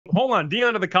hold on,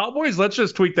 Dion to the Cowboys? Let's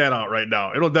just tweet that out right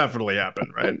now. It'll definitely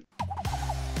happen, right?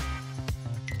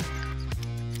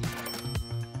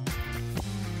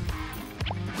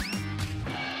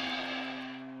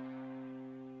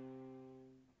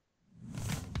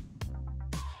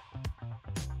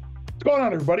 What's going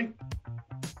on, everybody?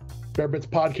 Bear Bits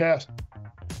Podcast,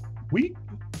 week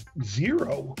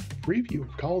 0 preview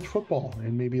of college football,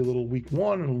 and maybe a little week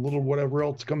 1 and a little whatever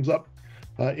else comes up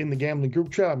in the gambling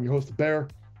group chat. I'm your host, The Bear,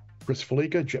 Chris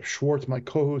Fallica, Geoff Schwartz, my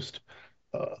co-host.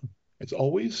 As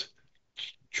always,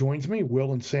 joins me.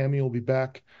 Will and Sammy will be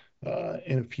back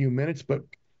in a few minutes, but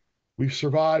we've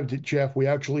survived it, Jeff. We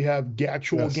actually have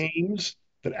actual games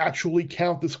that actually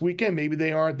count this weekend. Maybe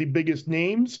they aren't the biggest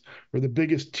names or the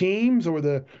biggest teams or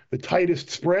the tightest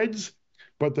spreads,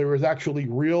 but there is actually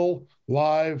real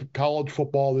live college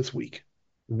football this week.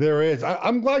 There is.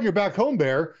 I'm glad you're back home,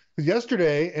 Bear, because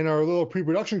yesterday in our little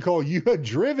pre-production call, you had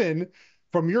driven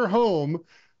from your home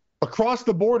across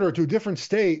the border to a different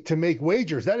state to make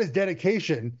wagers. That is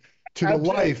dedication to the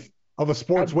life of a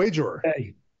sports wagerer.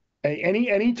 Hey,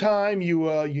 any time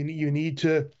you need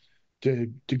to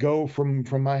go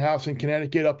from my house in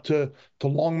Connecticut up to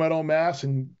Longmeadow, Mass,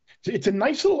 and it's a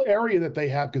nice little area that they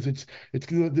have because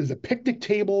there's a picnic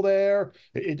table there.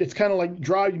 It's kind of like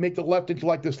you make the left into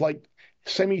like this like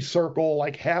semicircle,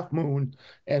 like half moon,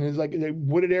 and it's like a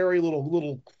wooded area,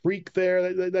 little creek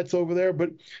there that's over there,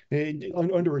 but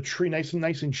under a tree, nice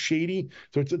and shady.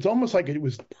 So it's almost like it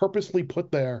was purposely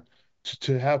put there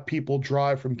to have people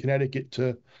drive from Connecticut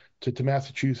to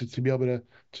Massachusetts to be able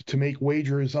to make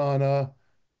wagers on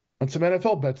some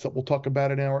NFL bets that we'll talk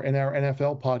about in our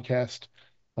NFL podcast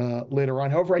later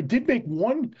on. However, I did make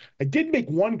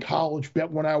one college bet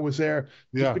when I was there,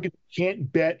 just because you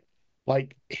can't bet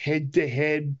like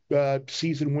head-to-head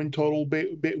season win total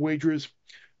wagers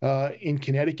in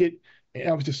Connecticut. And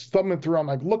I was just thumbing through. I'm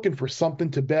like looking for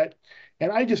something to bet,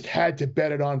 and I just had to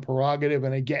bet it on Prerogative.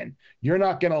 And again, you're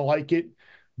not going to like it,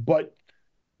 but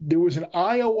there was an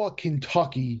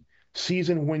Iowa-Kentucky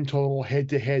season win total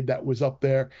head-to-head that was up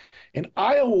there, and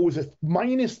Iowa was a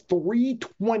minus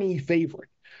 320 favorite.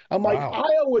 I'm like, wow.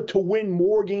 Iowa to win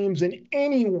more games than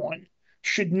anyone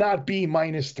should not be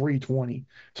minus 320.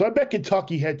 So I bet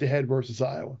Kentucky head-to-head versus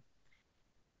Iowa.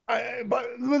 But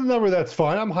the number, that's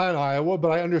fine. I'm high on Iowa, but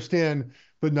I understand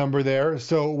the number there.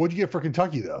 So what'd you get for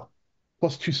Kentucky, though?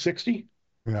 Plus 260?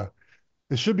 Yeah.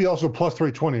 It should be also plus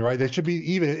 320, right? They should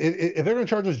be even. If they're going to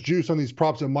charge us juice on these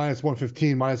props at minus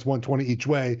 115, minus 120 each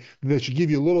way, they should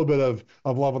give you a little bit of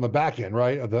love on the back end,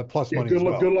 right? Of that plus money. Good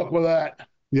luck with that.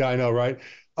 Yeah, I know, right?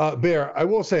 Bear, I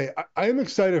will say, I am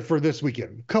excited for this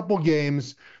weekend. Couple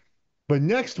games, but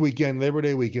next weekend, Labor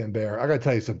Day weekend, Bear, I got to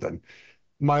tell you something.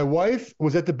 My wife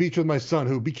was at the beach with my son,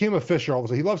 who became a fisher all of a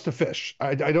sudden. He loves to fish.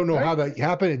 I don't know how that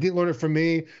happened. It didn't learn it from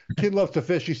me. Kid loves to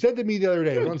fish. She said to me the other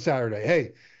day, it was on Saturday,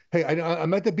 hey,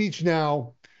 I'm at the beach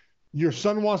now. Your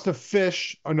son wants to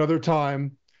fish another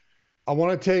time. I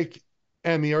want to take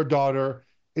Emmy, our daughter.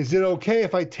 Is it okay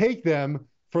if I take them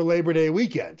for Labor Day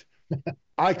weekend?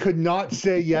 I could not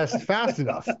say yes fast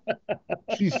enough.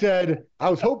 She said, I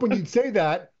was hoping you'd say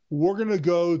that. We're going to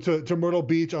go to Myrtle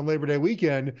Beach on Labor Day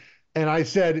weekend. And I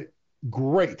said,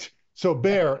 great. So,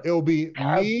 Bear, it'll be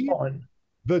me,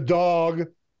 the dog,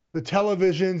 the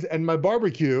televisions, and my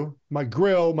barbecue, my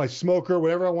grill, my smoker,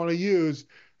 whatever I want to use,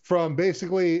 from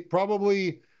basically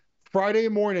probably Friday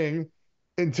morning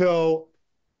until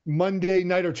Monday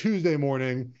night or Tuesday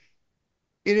morning.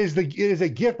 It is a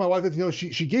gift my wife,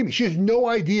 she gave me. She has no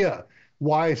idea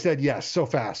why I said yes so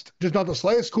fast. Just not the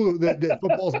slightest clue that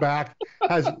football's back.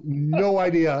 Has no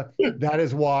idea that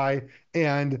is why.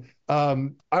 And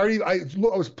I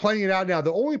was playing it out now.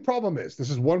 The only problem is, this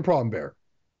is one problem, Bear.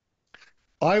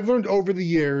 I've learned over the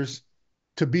years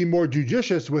to be more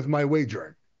judicious with my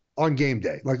wagering on game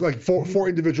day, like for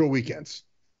individual weekends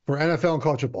for NFL and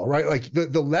college football, right? Like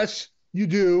the less you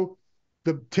do,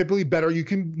 the typically better you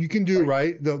can do,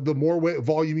 right? The more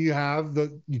volume you have,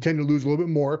 you tend to lose a little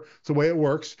bit more. It's the way it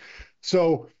works.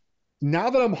 So now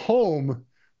that I'm home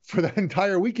for the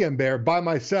entire weekend, Bear, by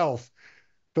myself,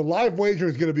 the live wager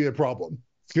is going to be a problem.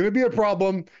 It's going to be a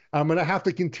problem. I'm going to have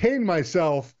to contain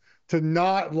myself to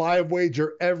not live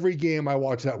wager every game I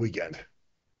watch that weekend.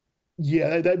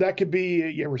 Yeah, that could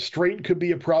be, restraint could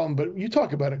be a problem, but you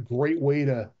talk about a great way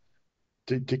to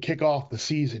kick off the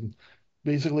season.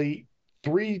 Basically,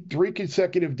 three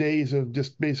consecutive days of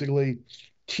just basically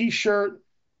t-shirt,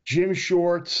 gym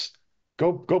shorts,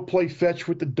 go play fetch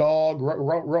with the dog,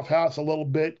 rough house a little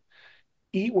bit,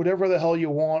 eat whatever the hell you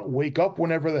want, wake up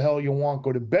whenever the hell you want,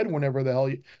 go to bed whenever the hell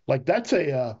you like. That's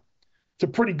it's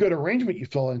a pretty good arrangement you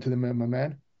fell into, my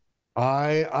man.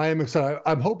 I am excited.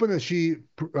 I'm hoping that she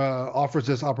offers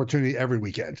this opportunity every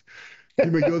weekend. You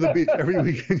may go to the beach every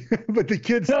weekend, but the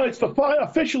kids. No, it's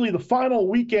officially the final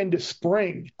weekend of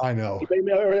spring, I know.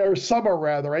 or summer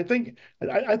rather. I think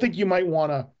you might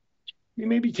want to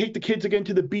maybe take the kids again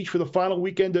to the beach for the final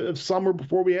weekend of summer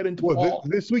before we head into Well, fall.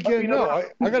 this weekend, no.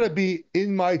 I got to be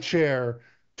in my chair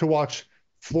to watch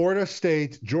Florida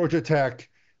State, Georgia Tech.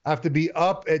 I have to be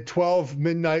up at 12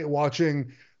 midnight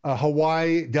watching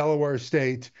Hawaii, Delaware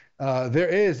State. It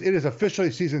is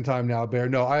officially season time now, Bear.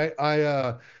 No,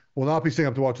 I will not be staying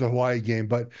up to watch the Hawaii game,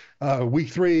 but week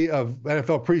 3 of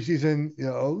NFL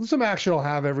preseason, some action I'll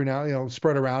have every now,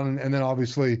 spread around, and then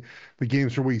obviously the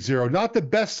games for week 0. Not the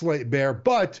best slate, Bear,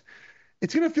 but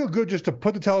it's going to feel good just to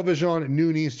put the television on at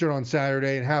noon Eastern on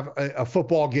Saturday and have a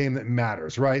football game that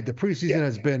matters, right? The preseason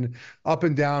has been up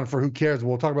and down for who cares.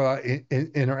 We'll talk about that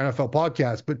in our NFL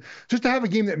podcast, but just to have a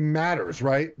game that matters,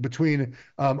 right? Between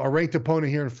a ranked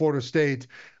opponent here in Florida State,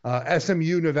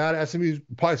 SMU, Nevada. SMU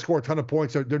probably score a ton of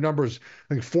points. Their numbers,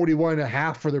 I think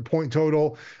 41.5 for their point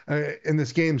total in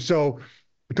this game. So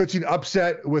we could see an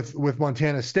upset with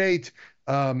Montana State.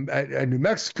 At New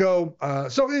Mexico.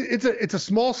 So it's a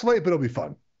small slate, but it'll be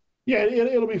fun. Yeah,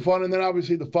 it'll be fun. And then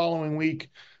obviously the following week,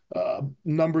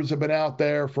 numbers have been out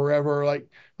there forever. Like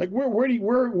where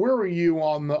are you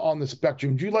on the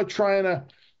spectrum? Do you like trying to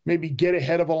maybe get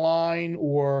ahead of a line,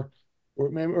 or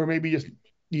maybe just,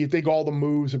 do you think all the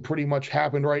moves have pretty much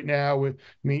happened right now? I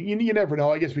mean, you never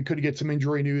know. I guess we could get some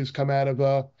injury news come out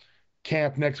of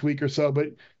camp next week or so, but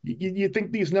you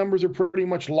think these numbers are pretty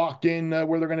much locked in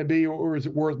where they're going to be, or is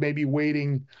it worth maybe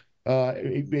waiting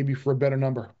maybe for a better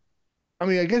number? I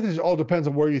mean, I guess it all depends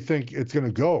on where you think it's going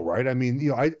to go, right? I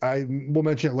mean, I will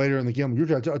mention it later in the game.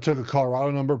 I took a Colorado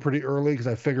number pretty early because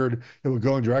I figured it would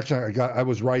go in direction. I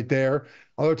was right there.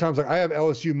 Other times, like I have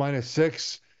LSU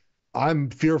 -6.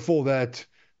 I'm fearful that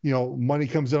money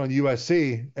comes in on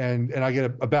USC and I get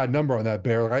a bad number on that,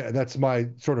 Bear. That's my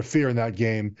sort of fear in that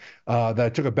game, that I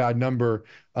took a bad number.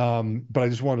 But I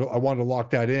wanted to lock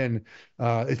that in.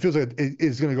 It feels like it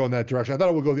is going to go in that direction. I thought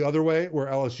it would go the other way, where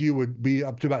LSU would be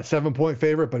up to about 7-point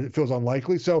favorite, but it feels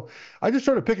unlikely. So I just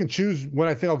sort of pick and choose when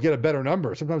I think I'll get a better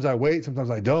number. Sometimes I wait,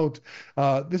 sometimes I don't.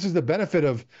 This is the benefit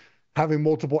of having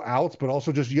multiple outs, but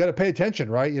also just you got to pay attention,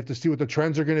 right? You have to see what the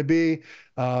trends are going to be.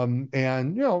 I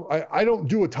don't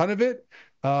do a ton of it.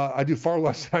 I do far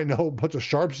less than I know a bunch of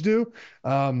sharps do.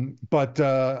 But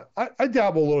I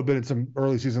dabble a little bit in some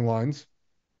early season lines.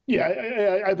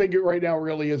 Yeah, I think it right now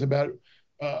really is about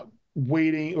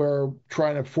waiting or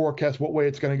trying to forecast what way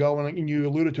it's going to go. And you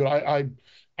alluded to it.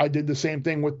 I did the same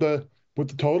thing with the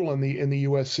total in the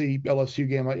USC LSU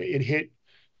game. It hit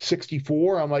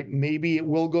 64. I'm like, maybe it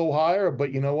will go higher,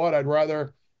 but you know what? I'd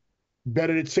rather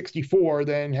bet it at 64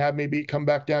 than have maybe it come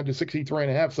back down to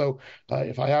 63.5. So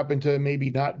if I happen to maybe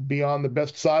not be on the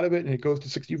best side of it and it goes to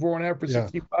 64.5 for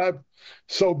 65,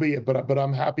 so be it. But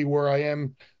I'm happy where I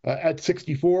am at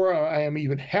 64. I am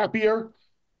even happier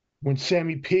when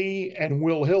Sammy P and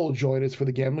Will Hill join us for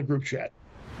the Gambling Group Chat.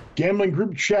 Gambling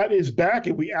Group Chat is back,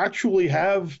 and we actually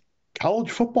have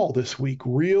college football this week.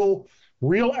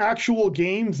 Real actual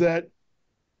games that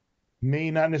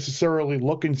may not necessarily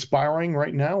look inspiring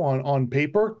right now on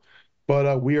paper,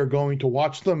 but we are going to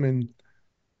watch them and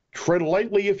tread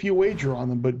lightly if you wager on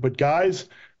them. But guys,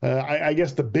 I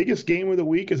guess the biggest game of the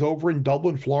week is over in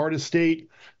Dublin, Florida State.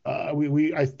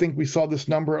 I think we saw this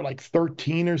number at like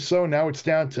 13 or so. Now it's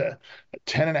down to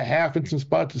 10.5 in some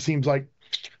spots. It seems like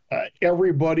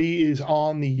everybody is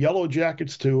on the Yellow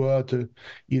Jackets to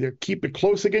either keep it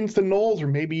close against the Noles or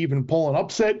maybe even pull an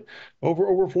upset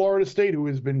over Florida State, who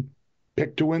has been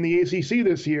picked to win the ACC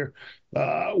this year.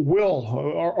 Will,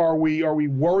 are we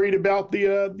worried about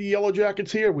the Yellow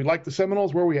Jackets here? We like the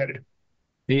Seminoles. Where are we headed?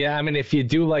 Yeah, I mean, if you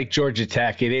do like Georgia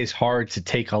Tech, it is hard to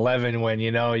take 11 when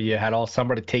you had all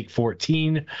summer to take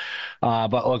 14.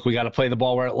 But look, we got to play the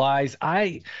ball where it lies.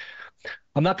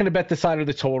 I'm not going to bet the side of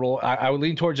the total. I would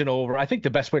lean towards an over. I think the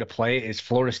best way to play it is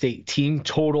Florida State team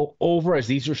total over, as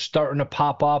these are starting to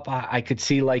pop up. I could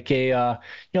see like a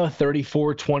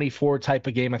 34-24 type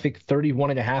of game. I think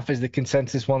 31.5 is the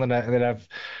consensus one that I've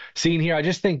seen here. I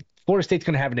just think Florida State's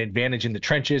going to have an advantage in the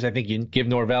trenches. I think you give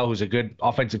Norvell, who's a good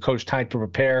offensive coach, time to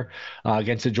prepare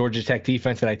against the Georgia Tech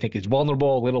defense that I think is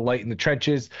vulnerable, a little light in the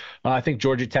trenches. I think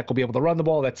Georgia Tech will be able to run the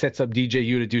ball. That sets up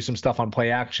DJU to do some stuff on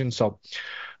play action. So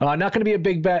not going to be a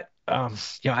big bet.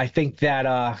 I think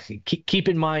that keep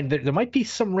in mind that there might be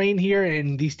some rain here,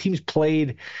 and these teams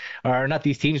played, or not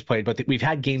these teams played, but we've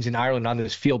had games in Ireland on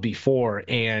this field before,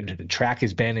 and the track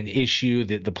has been an issue.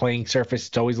 The playing surface,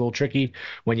 it's always a little tricky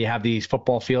when you have these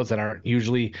football fields that aren't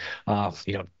usually,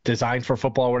 designed for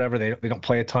football or whatever. They don't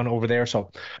play a ton over there,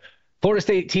 so. Florida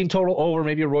State team total over,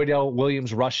 maybe a Roydell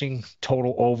Williams rushing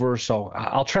total over. So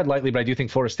I'll tread lightly, but I do think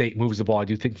Florida State moves the ball. I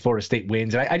do think Florida State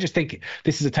wins. And I just think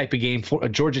this is a type of game for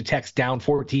Georgia Tech's down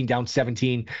 14, down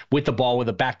 17 with the ball with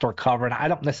a backdoor cover. And I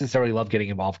don't necessarily love getting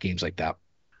involved in games like that.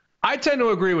 I tend to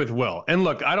agree with Will. And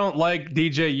look, I don't like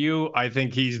DJU. I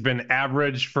think he's been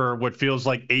average for what feels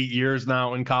like 8 years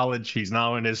now in college. He's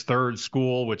now in his third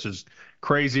school, which is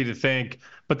crazy to think.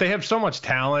 But they have so much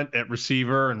talent at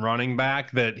receiver and running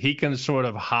back that he can sort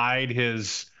of hide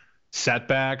his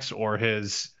setbacks or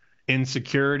his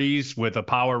insecurities with a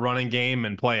power running game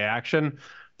and play action.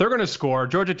 They're going to score.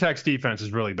 Georgia Tech's defense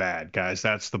is really bad, guys.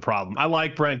 That's the problem. I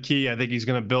like Brent Key. I think he's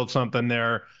going to build something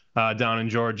there down in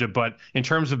Georgia. But in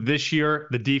terms of this year,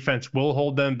 the defense will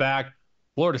hold them back.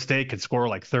 Florida State could score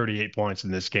like 38 points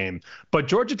in this game. But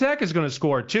Georgia Tech is going to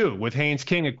score too with Haynes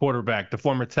King at quarterback, the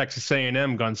former Texas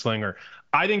A&M gunslinger.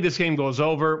 I think this game goes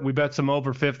over. We bet some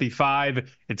over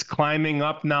 55. It's climbing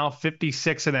up now,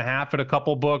 56.5 at a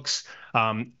couple books.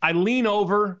 I lean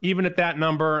over even at that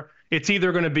number. It's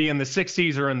either going to be in the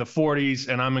 60s or in the 40s,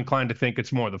 and I'm inclined to think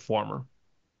it's more the former.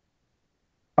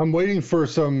 I'm waiting for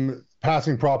some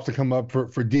passing props to come up for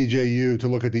DJU to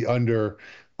look at the under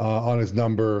on his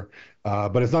number,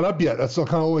 but it's not up yet. That's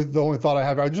kind of the only thought I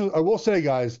have. I will say,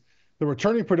 guys, the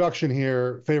returning production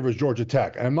here favors Georgia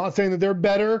Tech. And I'm not saying that they're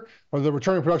better or the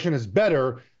returning production is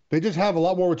better. They just have a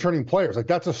lot more returning players. Like,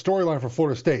 that's a storyline for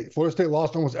Florida State. Florida State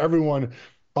lost almost everyone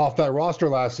off that roster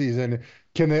last season.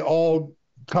 Can they all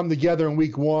come together in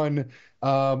week one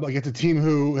against a team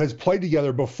who has played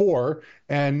together before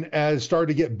and has started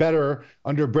to get better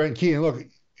under Brent Key? And look,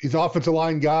 he's an offensive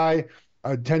line guy.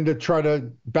 I tend to try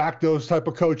to back those type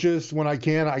of coaches when I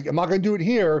can. I'm not going to do it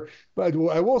here, but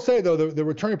I will say, though, the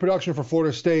returning production for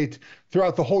Florida State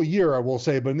throughout the whole year, I will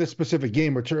say, but in this specific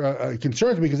game,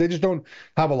 concerns me because they just don't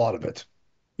have a lot of it.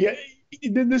 Yeah,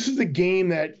 this is a game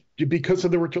that, because of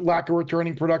the lack of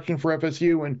returning production for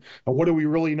FSU, and what do we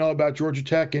really know about Georgia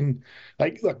Tech? And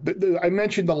like, look, I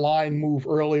mentioned the line move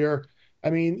earlier. I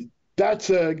mean,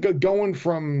 that's going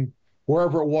from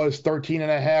wherever it was,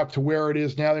 13.5 to where it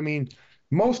is now. I mean,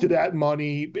 most of that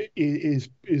money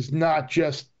is not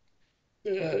just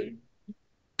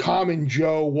common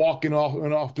Joe walking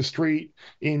off the street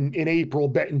in April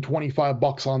betting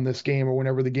 $25 on this game or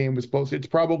whenever the game was posted.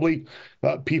 It's probably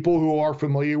people who are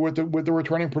familiar with the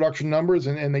returning production numbers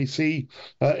and they see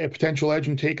a potential edge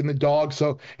in taking the dog.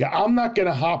 So yeah, I'm not going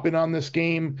to hop in on this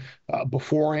game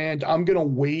beforehand. I'm going to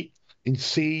wait and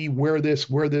see where this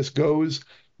goes.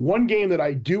 One game that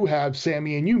I do have,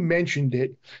 Sammy, and you mentioned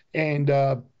it, and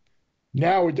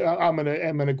now I'm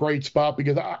in a great spot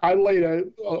because I laid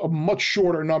a much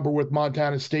shorter number with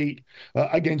Montana State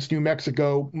against New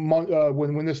Mexico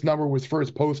when this number was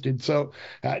first posted. So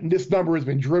this number has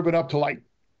been driven up to like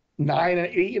 9,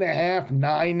 8.5,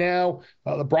 9 now.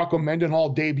 The Bronco Mendenhall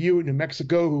debut in New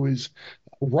Mexico, who is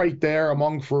right there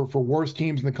among for worst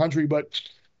teams in the country, but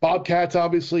Bobcats,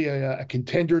 obviously a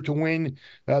contender to win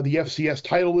the FCS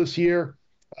title this year.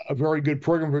 A very good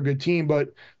program for a good team.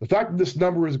 But the fact that this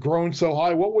number has grown so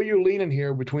high, what were you leaning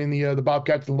here between the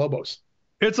Bobcats and Lobos?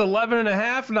 It's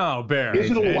 11.5 now, Bear. Is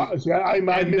it a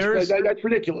lot? That's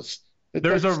ridiculous.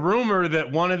 There's a rumor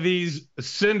that one of these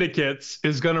syndicates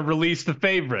is going to release the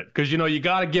favorite because, you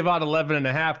got to give out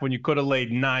 11.5 when you could have laid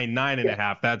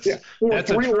 9.5. That's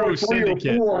a true syndicate.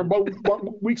 3 or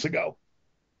 4 weeks ago.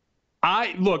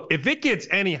 Look, if it gets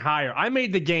any higher, I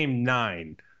made the game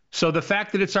 9. So the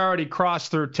fact that it's already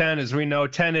crossed through 10, as we know,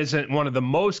 10 isn't one of the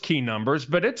most key numbers,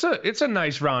 but it's a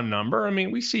nice round number. I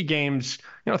mean, we see games,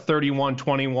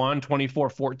 31-21,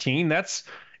 24-14.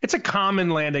 It's a common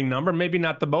landing number, maybe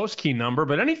not the most key number,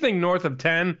 but anything north of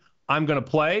 10, I'm going to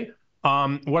play.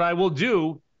 What I will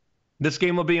do, this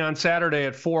game will be on Saturday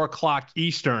at 4:00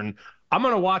 Eastern. I'm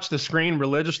going to watch the screen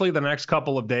religiously the next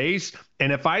couple of days.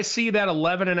 And if I see that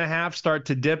 11.5 start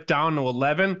to dip down to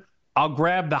 11, I'll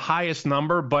grab the highest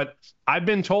number. But I've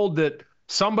been told that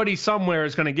somebody somewhere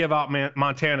is going to give out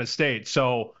Montana State.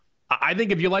 So I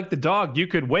think if you like the dog, you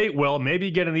could wait, Will, maybe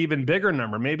get an even bigger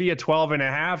number, maybe a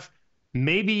 12.5,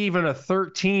 maybe even a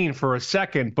 13 for a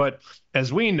second. But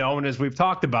as we know, and as we've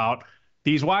talked about,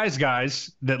 these wise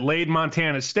guys that laid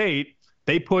Montana State,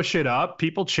 they push it up,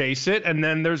 people chase it, and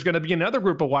then there's going to be another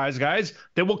group of wise guys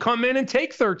that will come in and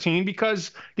take 13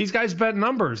 because these guys bet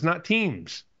numbers, not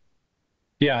teams.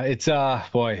 Yeah, it's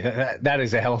boy, that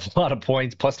is a hell of a lot of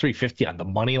points. Plus 350 on the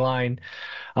money line.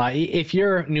 If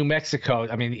you're New Mexico,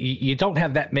 I mean, you don't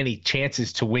have that many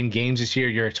chances to win games this year.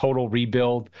 You're a total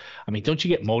rebuild. I mean, don't you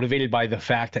get motivated by the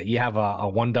fact that you have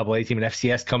a 1AA team, an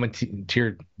FCS coming to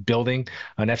your building,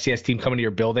 an FCS team coming to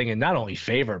your building, and not only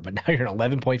favored, but now you're an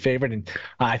 11-point favorite. And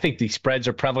I think these spreads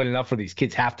are prevalent enough where these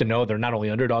kids have to know they're not only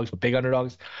underdogs, but big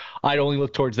underdogs. I'd only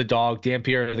look towards the dog. Dan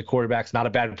Pierre, the quarterback's not a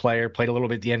bad player. Played a little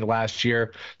bit at the end of last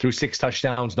year, threw 6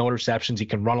 touchdowns, no interceptions. He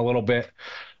can run a little bit.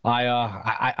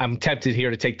 I'm tempted here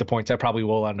to take the points. I probably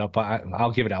will end up. I'll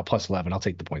give it out plus 11. I'll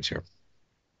take the points here.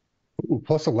 Ooh,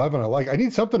 plus 11. I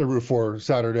need something to root for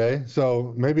Saturday.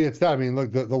 So maybe it's that. I mean,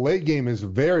 look, the late game is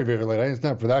very, very late. I didn't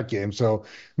snap for that game. So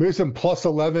maybe some plus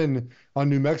 11 on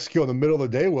New Mexico in the middle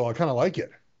of the day. Will I kind of like it?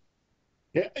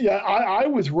 Yeah. I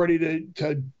was ready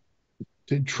to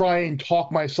try and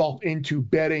talk myself into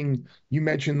betting. You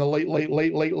mentioned the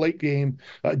late game.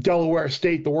 Delaware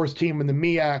State, the worst team in the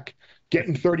MEAC,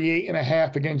 getting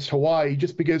 38.5 against Hawaii,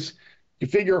 just because you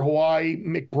figure Hawaii,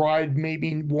 McBride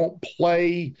maybe won't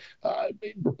play.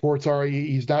 Reports are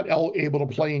he's not able to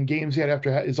play in games yet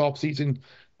after his offseason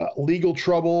legal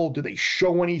trouble. Do they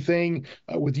show anything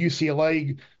with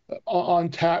UCLA on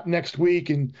tap next week?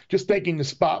 And just thinking the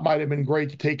spot might have been great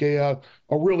to take a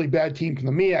really bad team from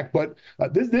the MEAC. But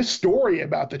this story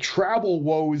about the travel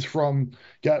woes from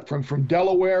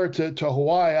Delaware to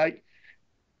Hawaii,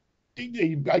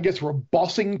 I guess we're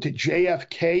busing to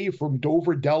JFK from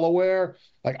Dover, Delaware.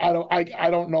 Like I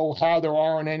don't know how there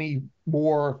aren't any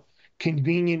more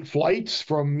convenient flights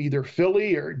from either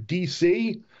Philly or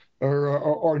DC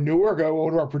or Newark.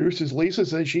 One of our producers, Lisa,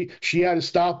 said she had to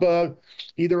stop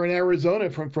either in Arizona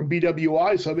from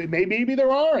BWI. So maybe there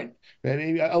aren't.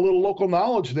 Maybe a little local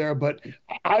knowledge there, but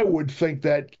I would think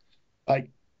that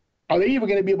are they even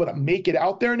going to be able to make it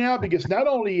out there now? Because not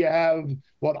only you have,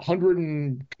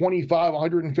 125,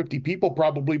 150 people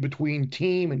probably between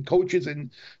team and coaches and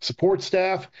support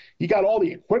staff. You got all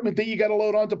the equipment that you got to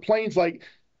load onto planes. Like,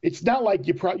 it's not like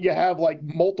you have like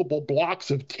multiple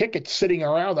blocks of tickets sitting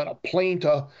around on a plane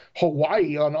to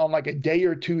Hawaii on like a day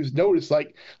or two's notice.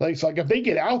 Like it's like if they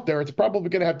get out there, it's probably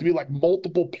going to have to be like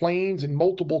multiple planes and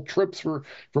multiple trips for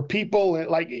people. And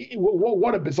like,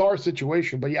 what a bizarre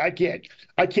situation. But yeah,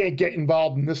 I can't get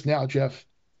involved in this now, Jeff.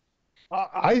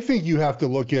 I think you have to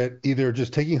look at either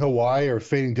just taking Hawaii or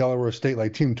fading Delaware State,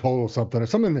 like team total or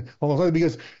something almost like,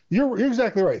 because you're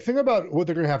exactly right. Think about what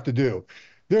they're going to have to do.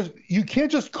 You can't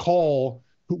just call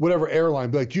whatever airline,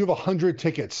 be like, do you have 100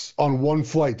 tickets on one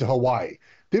flight to Hawaii?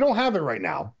 They don't have it right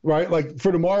now, right? Like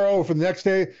for tomorrow or for the next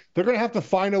day, they're going to have to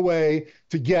find a way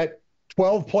to get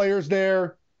 12 players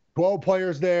there,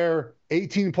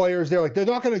 18 players there. Like they're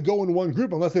not going to go in one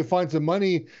group unless they find some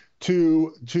money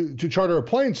to charter a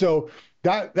plane. So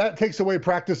that takes away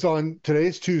practice on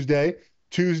today's Tuesday,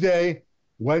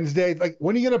 Wednesday. Like,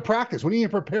 when are you going to practice? When are you going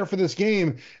to prepare for this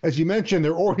game? As you mentioned,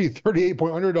 they're already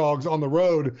 38-point underdogs on the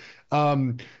road.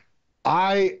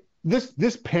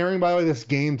 This pairing, by the way, this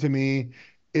game to me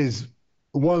is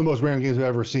one of the most random games I've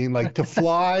ever seen. Like, to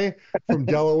fly from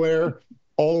Delaware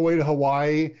all the way to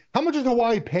Hawaii. How much is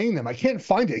Hawaii paying them? I can't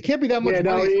find it. It can't be that much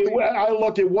money. I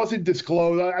looked. It wasn't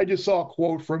disclosed. I just saw a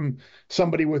quote from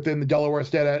somebody within the Delaware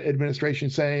State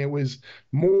administration saying it was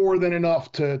more than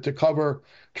enough to cover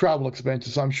travel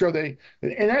expenses. So I'm sure and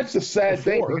that's the sad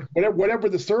thing. Whatever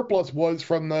the surplus was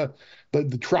from the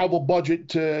travel budget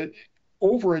to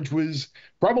overage was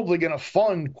probably going to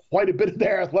fund quite a bit of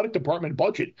their athletic department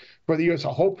budget for the year. So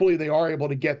hopefully they are able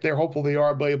to get there. Hopefully they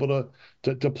are able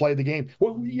to play the game.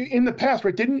 Well, in the past,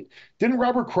 right? Didn't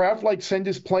Robert Kraft send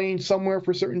his plane somewhere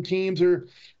for certain teams or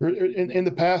in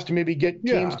the past to maybe get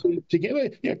teams to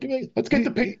get? Yeah, let's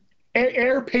get the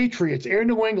Air Patriots, Air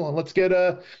New England. Let's get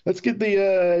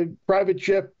the private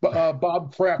jet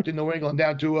Bob Kraft in New England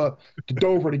down to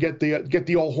Dover to get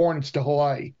the old Hornets to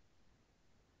Hawaii.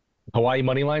 Hawaii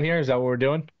money line here? Is that what we're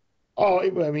doing? Oh,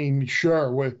 I mean,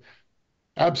 sure.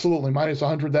 Absolutely. Minus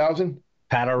 100,000.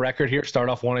 Pat our record here. Start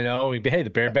off 1-0. Hey, the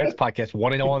Bear Bets podcast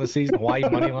 1-0 on the season. Hawaii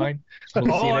money line.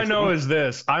 All I know is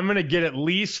this. I'm going to get at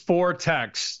least 4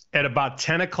 texts at about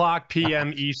 10 o'clock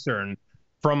p.m. Eastern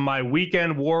from my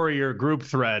Weekend Warrior group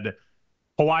thread.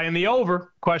 Hawaii in the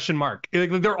over? ?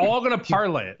 They're all going to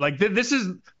parlay it. Like, this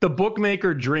is the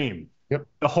bookmaker dream. Yep.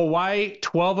 The Hawaii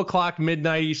 12 o'clock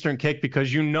midnight Eastern kick,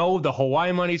 because the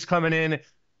Hawaii money's coming in.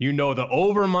 The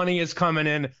over money is coming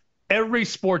in. Every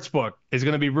sports book is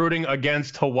going to be rooting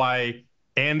against Hawaii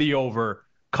and the over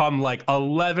come like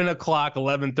 11 o'clock,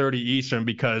 11:30 Eastern,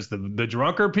 because the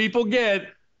drunker people get,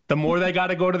 the more they got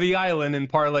to go to the island and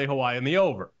parlay Hawaii and the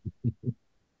over.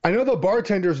 I know the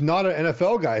bartender's not an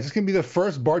NFL guy. Is this going to be the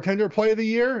first bartender play of the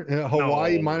year?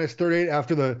 Hawaii No. minus 38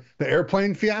 after the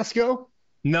airplane fiasco?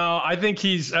 No, I think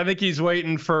he's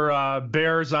waiting for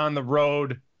Bears on the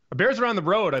road. Bears are on the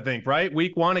road, I think, right?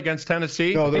 Week 1 against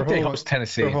Tennessee. No, I think they host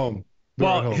Tennessee. They're home. They're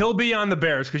at Well, home. he'll be on the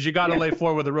Bears because you got to lay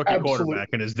floor with a rookie Absolutely. quarterback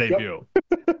in his debut.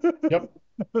 Yep,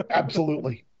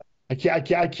 absolutely. I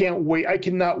can't wait. I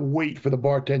cannot wait for the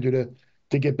bartender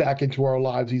to get back into our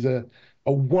lives. He's a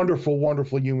wonderful,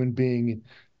 wonderful human being.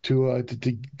 To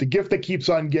the gift that keeps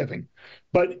on giving.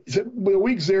 But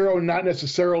week 0, not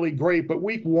necessarily great, but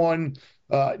week 1.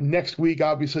 Next week,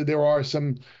 obviously, there are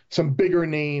some bigger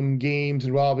name games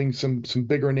involving some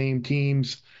bigger name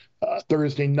teams.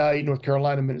 Thursday night, North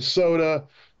Carolina, Minnesota,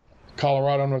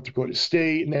 Colorado, North Dakota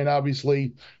State, and then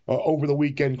obviously over the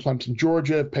weekend, Clemson,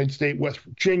 Georgia, Penn State, West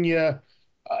Virginia,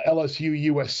 LSU,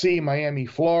 USC, Miami,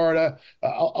 Florida.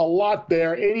 A lot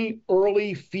there. Any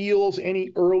early feels,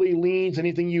 any early leans,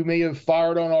 anything you may have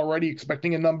fired on already,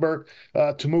 expecting a number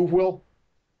to move, Will?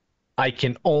 I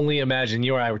can only imagine,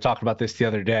 you and I were talking about this the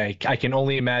other day. I can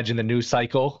only imagine the news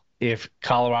cycle if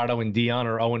Colorado and Dion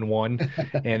are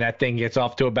 0-1 and that thing gets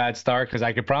off to a bad start, because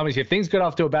I can promise you if things get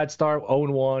off to a bad start,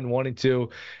 0-1,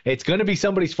 1-2, it's going to be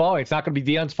somebody's fault. It's not going to be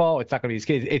Dion's fault. It's not going to be his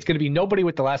kids. It's going to be nobody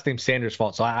with the last name Sanders'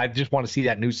 fault. So I just want to see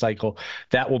that news cycle.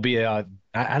 That will be I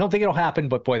don't think it'll happen,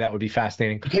 but boy, that would be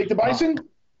fascinating. Take the Bison?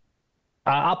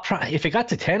 I'll try. If it got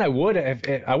to 10, I would.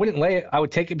 If I wouldn't lay it. I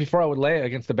would take it before I would lay it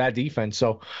against the bad defense.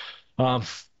 So,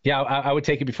 yeah, I would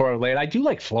take it before I would lay it. I do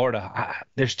like Florida.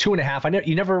 There's 2.5.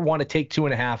 You never want to take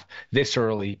 2.5 this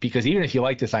early, because even if you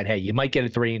like this side, hey, you might get a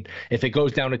 3. And if it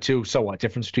goes down to 2, so what?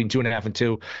 Difference between 2.5 and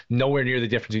 2, nowhere near the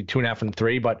difference between 2.5 and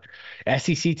 3. But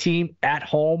SEC team at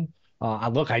home.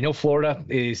 Look, I know Florida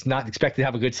is not expected to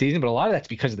have a good season, but a lot of that's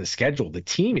because of the schedule. The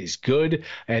team is good,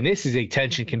 and this is a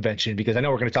tension convention, because I know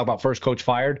we're going to talk about first coach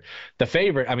fired. The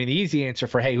favorite, I mean, the easy answer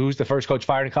for, hey, who's the first coach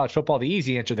fired in college football? The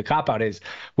easy answer, the cop-out, is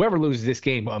whoever loses this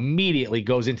game immediately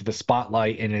goes into the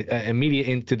spotlight and immediate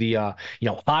into the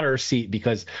hotter seat,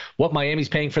 because what Miami's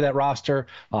paying for that roster,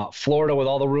 Florida with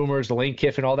all the rumors, the Lane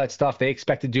Kiffin, all that stuff, they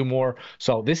expect to do more.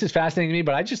 So this is fascinating to me,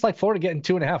 but I just like Florida getting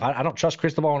 2.5. I don't trust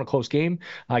Cristobal in a close game.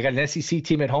 I got an SEC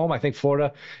team at home. I think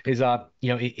Florida is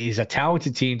a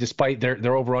talented team despite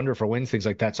their over under for wins, things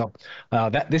like that. So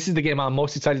this is the game I'm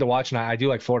most excited to watch, and I do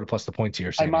like Florida plus the points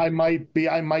here. I might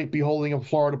be holding a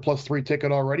Florida plus 3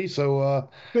 ticket already. So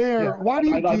Bear, yeah, why do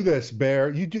you do this, Bear?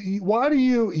 You're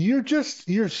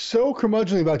so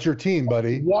curmudgeonly about your team,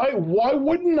 buddy. Why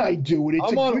wouldn't I do it?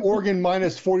 I'm on Oregon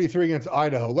minus 43 against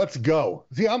Idaho. Let's go.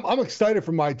 See, I'm excited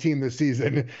for my team this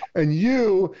season, and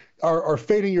you are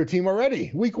fading your team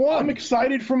already. Week 1. I'm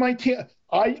excited for my team.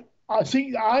 I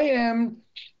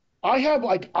have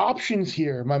like options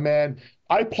here, my man.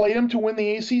 I played them to win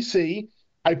the ACC.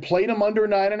 I played them under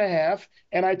 9.5,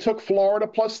 and I took Florida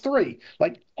plus 3.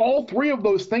 Like, all 3 of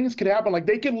those things could happen. Like,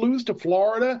 they could lose to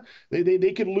Florida,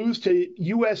 they could lose to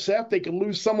USF, they could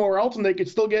lose somewhere else, and they could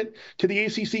still get to the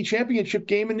ACC championship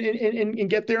game and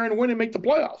get there and win and make the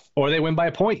playoff. Or they win by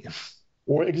a point.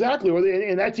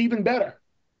 And that's even better.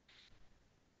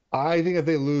 I think if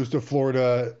they lose to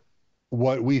Florida,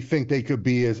 what we think they could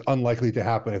be is unlikely to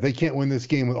happen. If they can't win this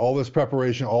game with all this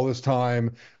preparation, all this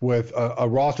time, with a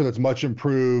roster that's much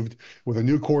improved, with a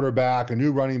new quarterback, a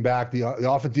new running back, the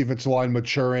offensive defensive line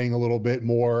maturing a little bit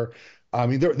more. I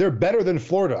mean, they're better than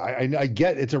Florida. I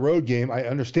get it's a road game. I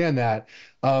understand that.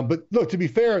 But look, to be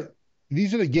fair,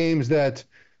 these are the games that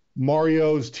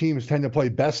Mario's teams tend to play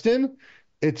best in.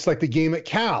 It's like the game at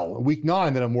Cal, week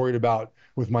 9, that I'm worried about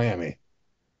with Miami.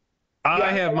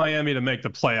 I have Miami to make the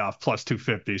playoff plus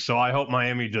 250, so I hope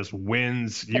Miami just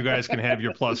wins. You guys can have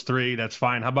your plus 3. That's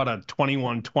fine. How about a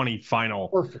 21-20 final?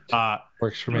 Perfect.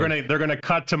 Works for me. They're gonna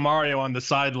cut to Mario on the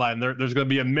sideline. There's gonna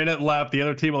be a minute left. The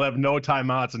other team will have no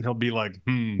timeouts, and he'll be like,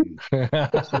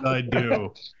 what should I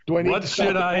do? What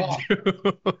should I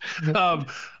do?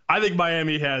 I think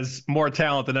Miami has more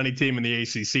talent than any team in the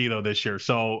ACC, though, this year.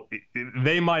 So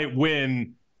they might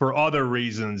win for other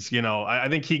reasons. I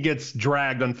think he gets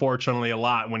dragged, unfortunately, a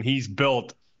lot when he's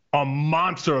built a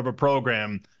monster of a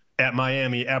program at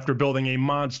Miami after building a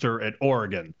monster at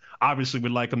Oregon. Obviously,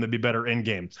 we'd like him to be better in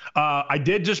game. I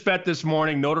did just bet this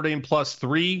morning Notre Dame plus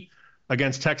 3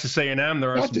 against Texas A&M.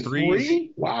 There are some 3s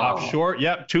offshore.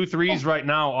 Yep, 2 3s right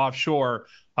now offshore.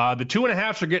 The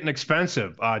 2.5s are getting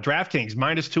expensive. DraftKings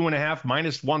minus 2.5,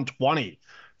 minus 120.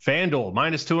 FanDuel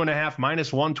minus 2.5,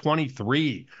 minus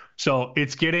 123. So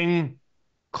it's getting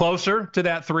closer to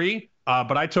that 3.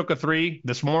 But I took a 3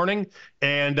 this morning.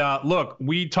 And look,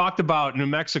 we talked about New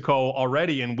Mexico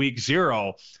already in week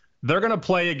 0. they're going to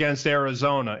play against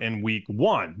Arizona in week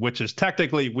 1, which is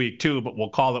technically week 2, but we'll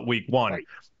call it week 1. Right.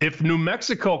 If New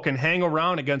Mexico can hang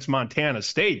around against Montana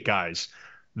State, guys,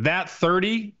 that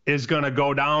 30 is going to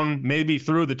go down maybe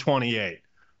through the 28.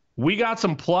 We got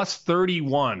some plus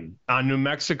 31 on New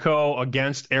Mexico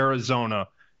against Arizona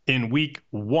in week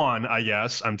 1, I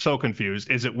guess. I'm so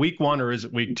confused. Is it week 1 or is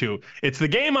it week 2? It's the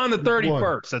game on the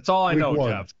 31st. That's all I know,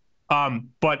 Jeff.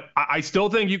 But I still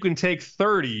think you can take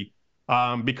 30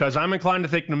 because I'm inclined to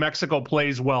think New Mexico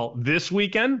plays well this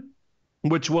weekend,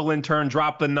 which will in turn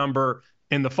drop the number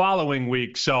in the following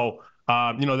week. So,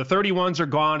 the 31s are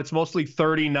gone. It's mostly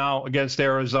 30 now against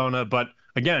Arizona. But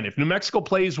again, if New Mexico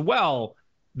plays well,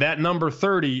 that number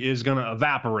 30 is going to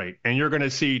evaporate, and you're going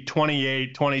to see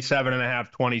 28, 27 and a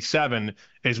half, 27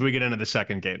 as we get into the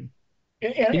second game.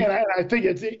 And I think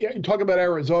talk about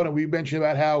Arizona. We mentioned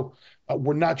about how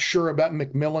we're not sure about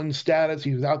McMillan's status.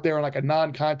 He was out there in like a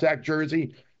non-contact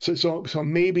jersey. So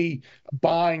maybe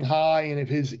buying high, and if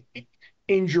his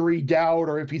injury doubt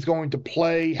or if he's going to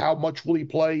play, how much will he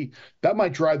play, that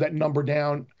might drive that number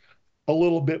down a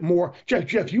little bit more.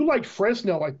 Jeff, you liked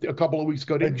Fresno a couple of weeks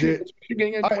ago, didn't you?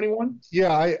 Getting at 21?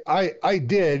 Yeah, I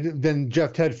did. Then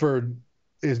Jeff Tedford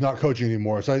is not coaching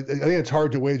anymore. So I think it's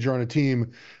hard to wager on a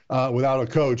team without a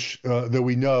coach that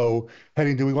we know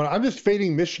heading to week 1. I'm just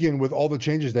fading Michigan with all the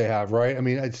changes they have, right? I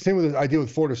mean, it's the same with the idea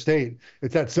with Florida State.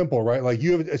 It's that simple, right? Like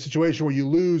you have a situation where they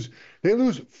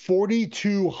lose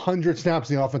 4,200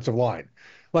 snaps in the offensive line.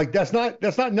 Like that's not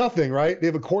nothing, right? They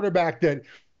have a quarterback that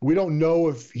we don't know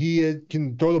if he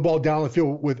can throw the ball down the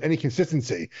field with any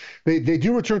consistency. They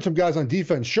do return some guys on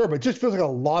defense, sure, but it just feels like a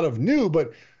lot of new.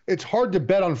 But it's hard to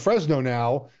bet on Fresno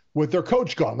now with their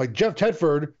coach gone. Like Jeff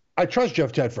Tedford, I trust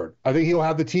Jeff Tedford. I think he'll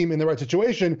have the team in the right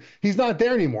situation. He's not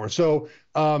there anymore. So,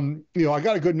 I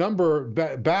got a good number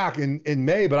back in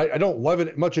May, but I don't love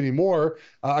it much anymore.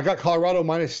 I got Colorado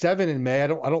 -7 in May. I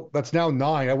don't. That's now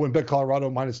 9. I wouldn't bet Colorado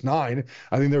 -9.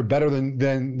 I think they're better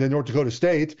than North Dakota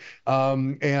State.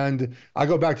 And I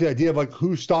go back to the idea of like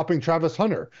who's stopping Travis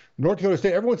Hunter. North Dakota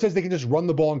State. Everyone says they can just run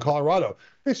the ball in Colorado.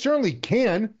 They certainly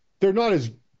can. They're not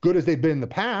as good as they've been in the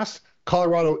past.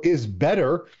 Colorado is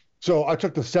better. So I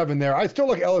took the 7 there. I still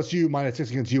like LSU -6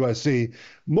 against USC,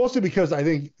 mostly because I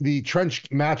think the trench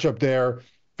matchup there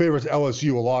favors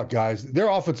LSU a lot, guys. Their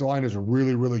offensive line is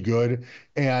really, really good.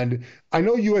 And I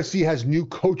know USC has new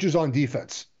coaches on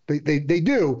defense. They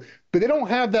do, but they don't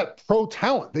have that pro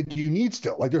talent that you need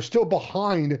still. Like they're still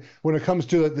behind when it comes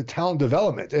to the talent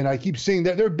development. And I keep seeing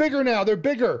that they're bigger now. They're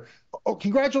bigger. Oh,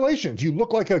 congratulations. You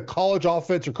look like a college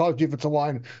offense or college defensive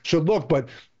line should look, but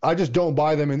I just don't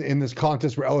buy them in this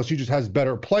contest where LSU just has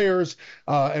better players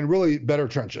and really better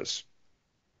trenches.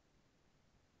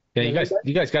 Yeah,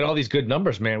 you guys got all these good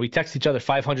numbers, man. We text each other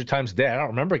 500 times a day. I don't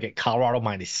remember getting Colorado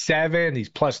 -7, these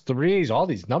 +3s, all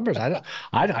these numbers. I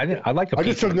like. I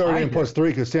just took Notre Dame +3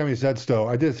 because Sammy said so.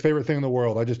 I did his favorite thing in the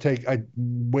world. I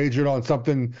wagered on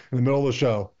something in the middle of the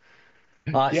show.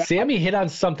 Sammy hit on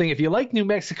something. If you like New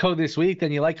Mexico this week,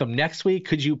 then you like them next week.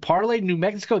 Could you parlay New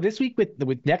Mexico this week with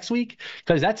next week?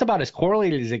 Because that's about as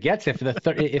correlated as it gets. If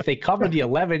they cover the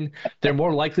 11, they're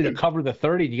more likely to cover the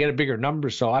 30. And you get a bigger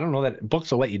number. So I don't know that books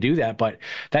will let you do that, but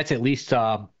that's at least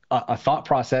a thought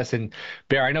process. And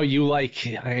Bear, I know you like,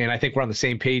 and I think we're on the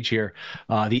same page here,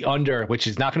 the under, which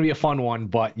is not going to be a fun one,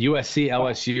 but USC,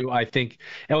 LSU. I think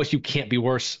LSU can't be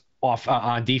worse off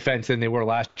on defense than they were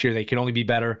last year. They can only be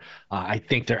better. I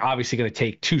think they're obviously going to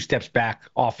take 2 steps back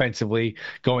offensively,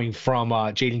 going from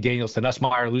Jaden Daniels to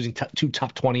Nussmeier, losing 2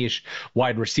 top 20-ish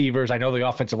wide receivers. I know the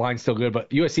offensive line's still good, but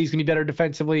USC is going to be better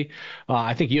defensively.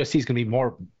 I think USC is going to be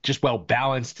more just well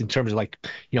balanced in terms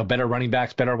of better running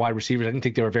backs, better wide receivers. I didn't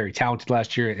think they were very talented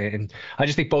last year, and I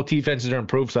just think both defenses are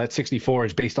improved. So that 64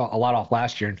 is based on a lot off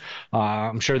last year. And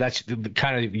I'm sure that's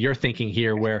kind of your thinking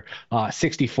here, where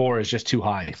 64 is just too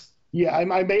high. Yeah,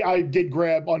 I did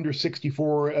grab under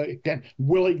 64 again.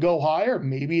 Will it go higher?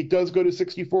 Maybe it does go to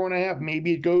 64.5.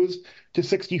 Maybe it goes to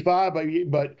 65.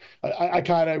 But I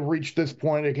kind of reached this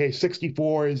point. Okay,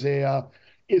 64 is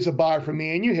a buy for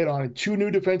me. And you hit on it. 2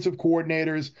 new defensive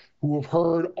coordinators who have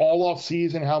heard all off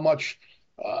season how much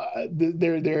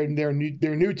their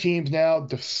new teams now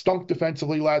stunk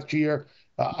defensively last year.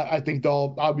 I think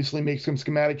they'll obviously make some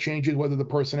schematic changes, whether the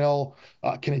personnel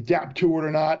can adapt to it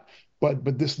or not.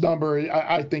 But this number,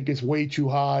 I think, is way too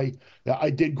high. I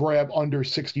did grab under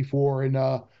 64 in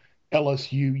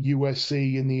LSU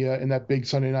USC in that big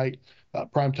Sunday night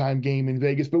primetime game in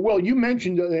Vegas. But, Will, you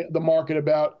mentioned the market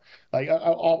about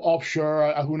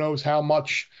offshore. Who knows how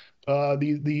much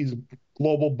these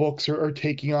global books are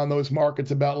taking on those markets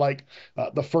about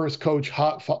the first coach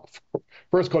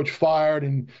fired.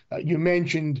 And you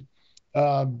mentioned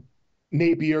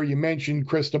Napier. You mentioned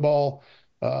Cristobal,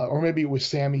 or maybe it was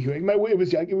Sammy. It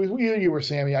was either you or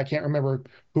Sammy. I can't remember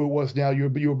who it was now. You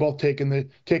were both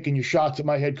taking your shots at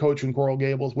my head coach in Coral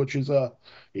Gables, which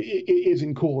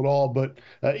isn't cool at all. But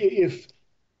if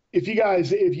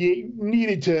you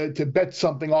needed to bet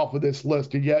something off of this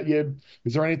list,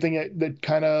 is there anything that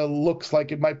kind of looks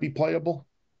like it might be playable?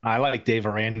 I like Dave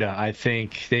Aranda. I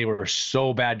think they were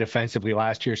so bad defensively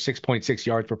last year, 6.6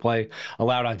 yards per play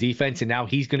allowed on defense, and now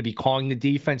he's going to be calling the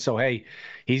defense. So, hey,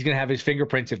 he's going to have his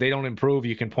fingerprints. If they don't improve,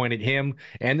 you can point at him.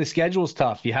 And the schedule's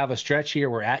tough. You have a stretch here.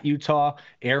 We're at Utah,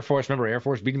 Air Force. Remember, Air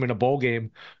Force beat them in a bowl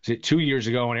game. Was it 2 years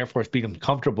ago? And Air Force beat them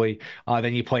comfortably.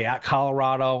 Then you play at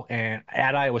Colorado and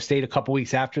at Iowa State a couple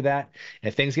weeks after that.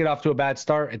 If things get off to a bad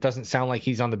start, it doesn't sound like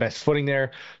he's on the best footing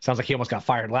there. Sounds like he almost got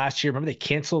fired last year. Remember,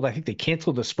 I think they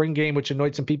canceled the spring game, which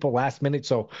annoyed some people last minute.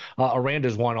 So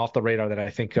Aranda's one off the radar that I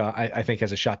think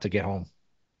has a shot to get home.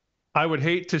 I would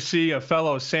hate to see a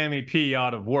fellow Sammy P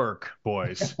out of work,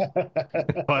 boys.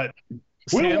 But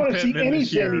we don't want to see any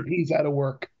Sammy P's out of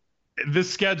work.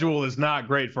 This schedule is not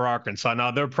great for Arkansas.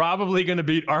 Now, they're probably going to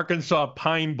beat Arkansas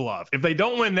Pine Bluff. If they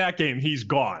don't win that game, he's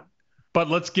gone. But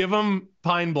let's give them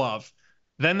Pine Bluff.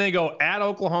 Then they go at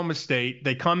Oklahoma State.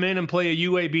 They come in and play a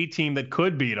UAB team that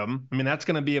could beat them. I mean, that's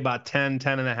going to be about 10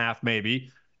 and a half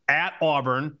maybe. At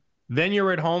Auburn. Then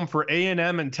you're at home for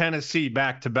A&M and Tennessee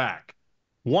back-to-back.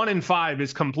 1-5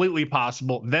 is completely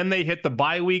possible. Then they hit the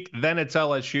bye week. Then it's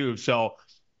LSU. So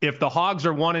if the Hogs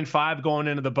are 1-5 going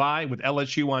into the bye with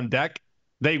LSU on deck,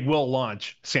 they will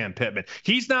launch Sam Pittman.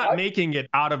 He's not making it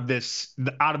out of this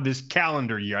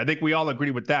calendar year. I think we all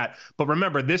agree with that. But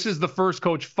remember, this is the first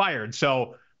coach fired.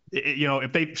 So,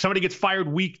 if somebody gets fired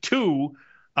week 2,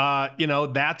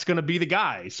 that's going to be the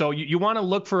guy. So you want to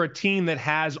look for a team that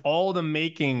has all the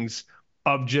makings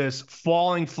of just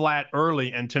falling flat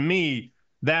early. And to me,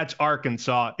 that's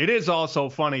Arkansas. It is also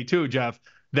funny too, Geoff,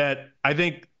 that I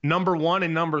think number 1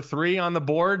 and number 3 on the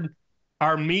board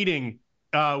are meeting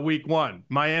week 1,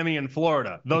 Miami and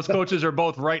Florida. Those coaches are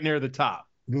both right near the top.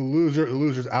 The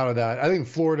losers out of that. I think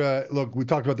Florida, look, we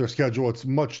talked about their schedule. It's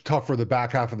much tougher the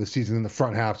back half of the season than the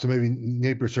front half. So maybe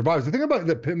Napier survives. The thing about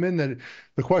the Pittman,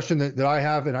 the question that I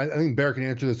have, and I think Bear can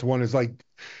answer this one, is like,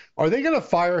 are they going to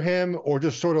fire him or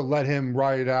just sort of let him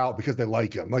ride it out because they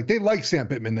like him? Like, they like Sam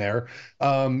Pittman there.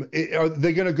 Are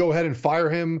they going to go ahead and fire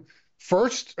him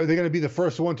first? Are they going to be the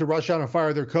first one to rush out and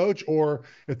fire their coach? Or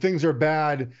if things are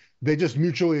bad, they just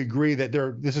mutually agree that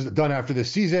this is done after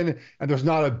this season and there's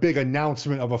not a big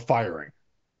announcement of a firing?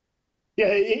 Yeah,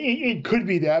 it could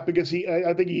be that because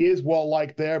I think he is well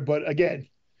liked there. But again,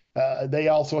 they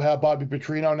also have Bobby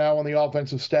Petrino now on the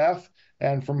offensive staff.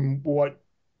 And from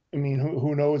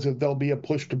who knows if there'll be a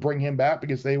push to bring him back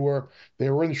because they were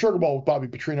in the Sugar Bowl with Bobby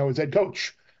Petrino as head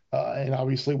coach. And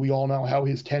obviously we all know how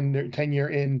his tenure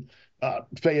in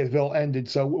Fayetteville ended.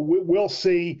 So we'll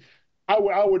see.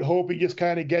 I would hope he just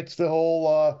kind of gets the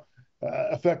whole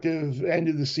effective end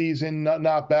of the season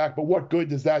not back. But what good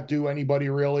does that do anybody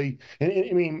really? And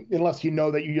I mean, unless you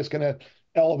know that you're just going to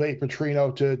elevate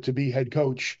Petrino to be head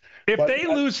coach. If they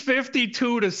lose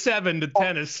 52-7 to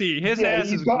Tennessee, his ass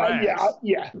is grass.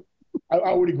 Yeah.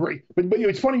 I would agree, but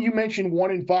it's funny you mentioned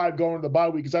 1-5 going to the bye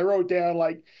week because I wrote down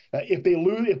like if they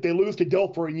lose to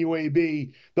Dilfer and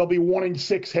UAB, they'll be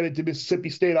 1-6 headed to Mississippi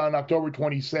State on October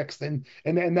 26th,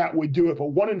 and that would do it.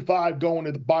 But 1-5 going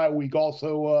to the bye week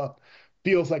also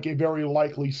feels like a very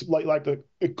likely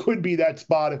it could be that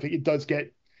spot if it does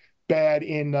get bad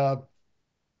in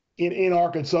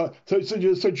Arkansas. So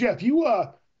Geoff,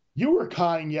 you were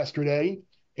kind yesterday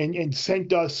and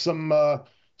sent us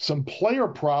some player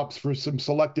props for some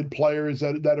selected players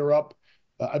that are up.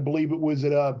 I believe it was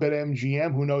at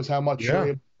BetMGM. Who knows how much you're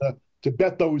able to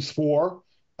bet those for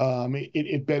at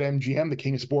BetMGM, the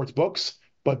king of sports books.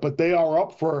 But they are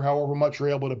up for however much you're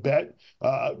able to bet.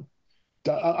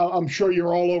 I'm sure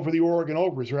you're all over the Oregon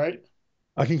overs, right?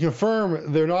 I can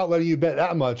confirm they're not letting you bet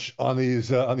that much on these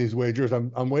wagers.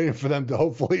 I'm waiting for them to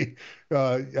hopefully.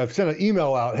 I've sent an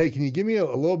email out. Hey, can you give me a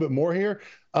little bit more here?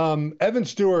 Evan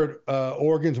Stewart,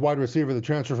 Oregon's wide receiver, the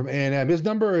transfer from A&M. His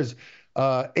number is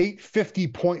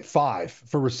 850.5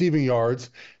 for receiving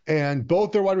yards, and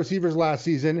both their wide receivers last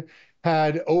season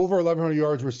had over 1,100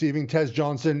 yards receiving. Tez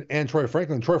Johnson and Troy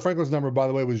Franklin. Troy Franklin's number, by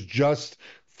the way, was just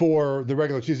for the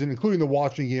regular season, including the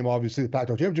Washington game, obviously the Pac-12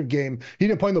 championship game. He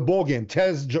didn't play in the bowl game.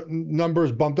 Tez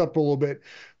numbers bumped up a little bit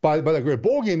by that great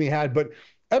bowl game he had, but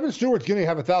Evan Stewart's going to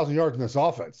have 1,000 yards in this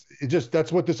offense.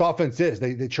 That's what this offense is.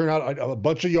 They churn out a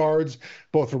bunch of yards,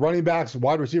 both for running backs,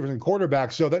 wide receivers, and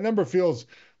quarterbacks. So that number feels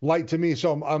light to me.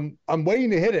 So I'm waiting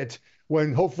to hit it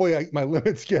when hopefully my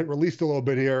limits get released a little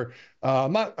bit here.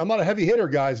 I'm not a heavy hitter,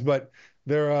 guys, but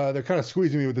they're kind of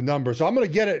squeezing me with the number. So I'm going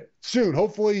to get it soon,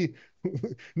 hopefully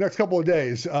next couple of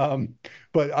days.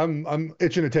 But I'm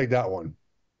itching to take that one.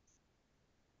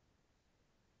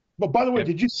 But by the way,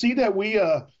 did you see that we?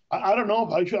 I don't know.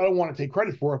 I don't want to take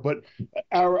credit for it, but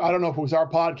I don't know if it was our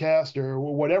podcast or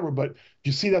whatever. But did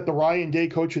you see that the Ryan Day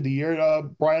Coach of the Year,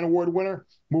 Brian Award winner,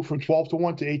 moved from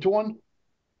 12-1 to 8-1?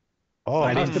 Oh,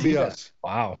 it has to be us.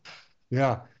 Wow.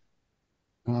 Yeah.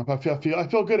 I feel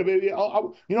good about it.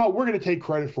 We're going to take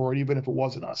credit for it, even if it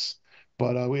wasn't us.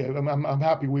 But I'm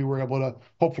happy we were able to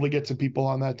hopefully get some people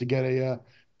on that to get a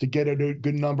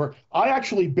good number. I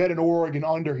actually bet an Oregon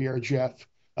under here, Jeff.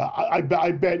 I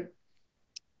bet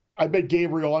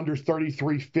Gabriel under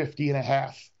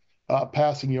 33.50.5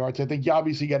 passing yards. I think you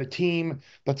obviously got a team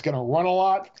that's going to run a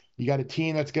lot. You got a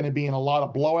team that's going to be in a lot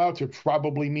of blowouts. It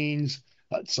probably means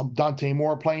some Dante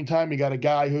Moore playing time. You got a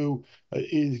guy who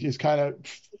is kind of,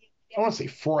 I don't want to say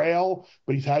frail,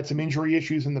 but he's had some injury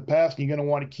issues in the past. And you're going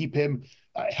to want to keep him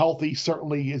healthy,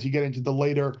 certainly as you get into the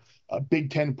later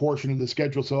Big Ten portion of the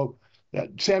schedule. So,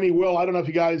 Sammy, Will, I don't know if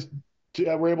you guys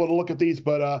were able to look at these,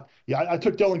 but I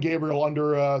took Dylan Gabriel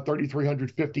under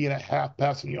 3,350.5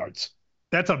 passing yards.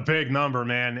 That's a big number,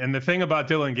 man. And the thing about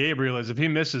Dylan Gabriel is if he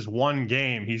misses one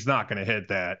game, he's not going to hit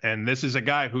that. And this is a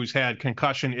guy who's had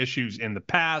concussion issues in the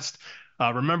past.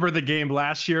 Remember the game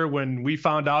last year when we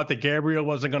found out that Gabriel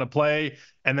wasn't going to play,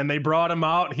 and then they brought him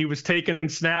out. He was taking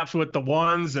snaps with the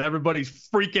ones, and everybody's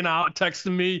freaking out,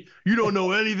 texting me, "You don't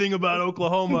know anything about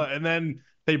Oklahoma." And then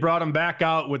they brought him back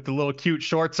out with the little cute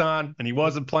shorts on, and he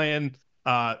wasn't playing.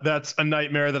 That's a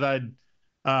nightmare that I'd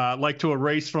like to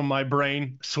erase from my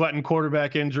brain, sweating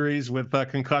quarterback injuries with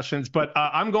concussions. But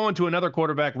I'm going to another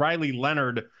quarterback, Riley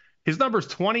Leonard. His number's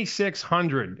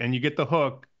 2,600, and you get the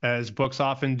hook, as books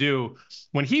often do.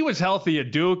 When he was healthy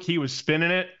at Duke, he was spinning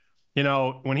it.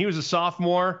 When he was a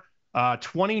sophomore,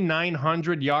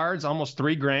 2,900 yards, almost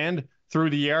 $3,000 through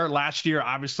the air. Last year,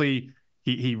 obviously,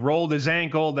 he rolled his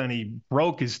ankle, then he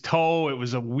broke his toe. It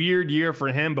was a weird year for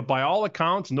him, but by all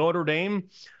accounts, Notre Dame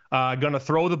going to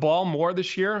throw the ball more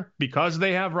this year because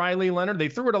they have Riley Leonard. They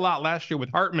threw it a lot last year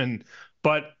with Hartman,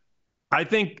 but I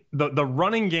think the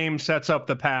running game sets up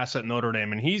the pass at Notre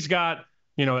Dame, and he's got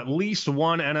at least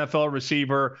one NFL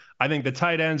receiver. I think the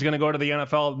tight end's going to go to the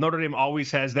NFL. Notre Dame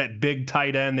always has that big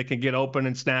tight end that can get open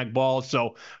and snag balls.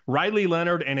 So Riley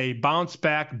Leonard in a bounce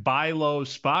back buy low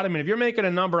spot. I mean, if you're making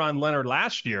a number on Leonard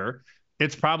last year,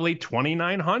 it's probably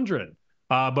 2,900.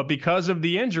 But because of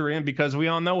the injury and because we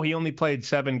all know he only played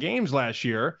 7 games last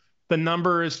year, the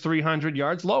number is 300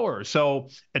 yards lower. So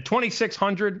at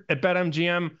 2,600 at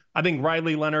BetMGM, I think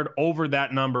Riley Leonard over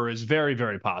that number is very,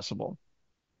 very possible.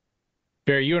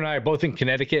 Barry, you and I are both in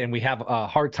Connecticut, and we have a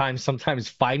hard time sometimes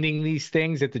finding these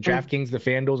things at the DraftKings, the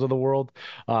FanDuels of the world.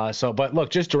 But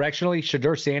look, just directionally,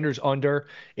 Shedeur Sanders under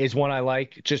is one I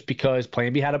like, just because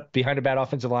playing behind a bad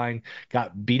offensive line,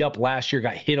 got beat up last year,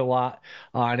 got hit a lot.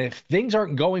 And if things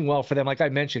aren't going well for them, like I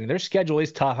mentioned, their schedule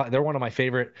is tough. They're one of my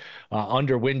favorite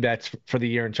under win bets for the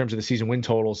year in terms of the season win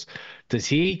totals. Does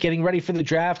he, getting ready for the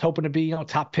draft, hoping to be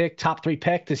top 3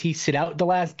 pick, does he sit out the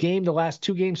last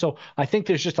 2 games? So I think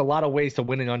there's just a lot of ways to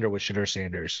winning under with Shedeur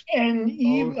Sanders. And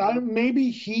even,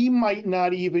 maybe he might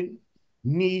not even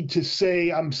need to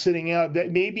say I'm sitting out.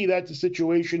 That maybe that's a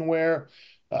situation where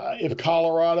if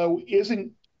Colorado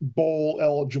isn't bowl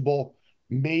eligible,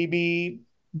 maybe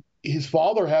his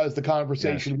father has the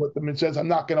conversation with them and says, I'm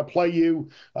not going to play you.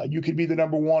 You could be the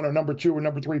number 1 or number 2 or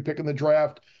number 3 pick in the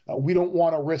draft. We don't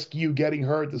want to risk you getting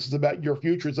hurt. This is about your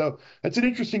future. So that's an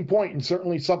interesting point and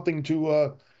certainly something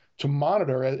to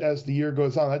monitor as the year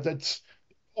goes on. That's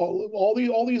all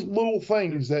these little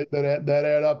things that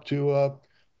add up to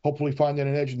hopefully finding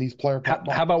an edge in these player.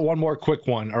 How about one more quick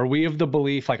one? Are we of the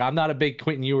belief, I'm not a big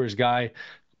Quentin Ewers guy.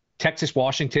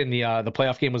 Texas-Washington, the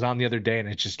playoff game was on the other day, and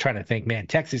it's just trying to think, man,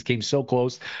 Texas came so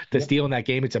close to stealing that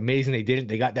game. It's amazing they didn't.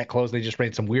 They got that close. They just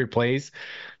ran some weird plays.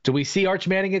 Do we see Arch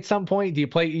Manning at some point? Do you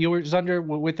play Ewers under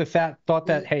with the thought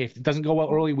that, hey, if it doesn't go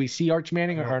well early, we see Arch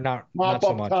Manning or not? Not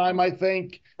so much. Time, I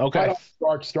think. Okay. I don't think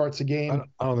Arch starts a game.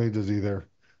 I don't think he does either.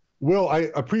 Will, I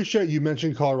appreciate you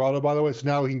mentioned Colorado, by the way, so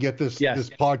now we can get this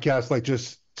podcast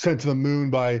just sent to the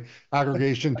moon by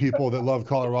aggregation people that love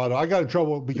Colorado. I got in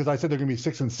trouble because I said they're going to be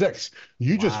 6-6.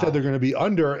 You just said they're going to be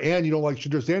under, and you don't like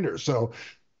Shedeur Sanders. So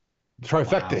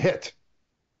trifecta hit.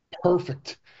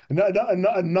 Perfect.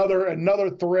 Another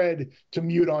thread to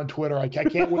mute on Twitter. I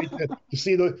can't wait to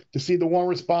see the one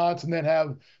response and then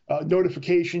have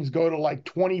notifications go to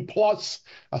 20 plus.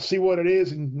 I'll see what it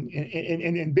is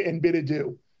and bid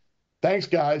adieu. Thanks,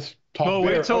 guys. Well,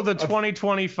 wait till the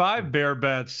 2025 Bear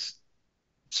Bets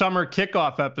summer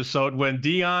kickoff episode when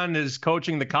Dion is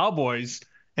coaching the Cowboys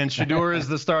and Shedeur is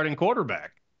the starting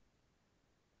quarterback.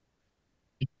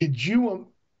 Did you?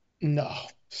 No,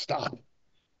 stop.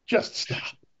 Just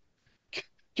stop.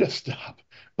 Just stop.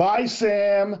 Bye,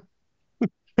 Sam.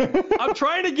 I'm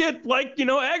trying to get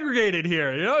aggregated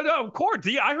here. No, of course.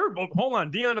 I heard. Hold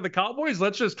on, Dion to the Cowboys.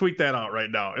 Let's just tweet that out right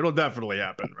now. It'll definitely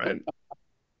happen, right?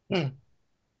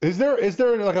 Is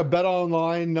there like a bet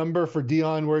online number for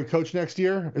Dion where he coach next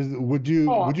year? Would you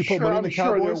put money in the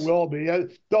Cowboys? I'm sure there will be.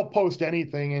 They'll post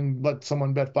anything and let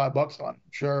someone bet $5 on it.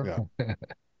 Sure. Yeah.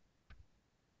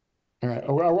 All right.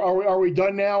 Are we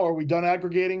done now? Are we done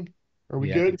aggregating? Are we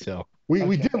good? I think so.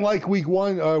 We did like week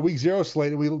 0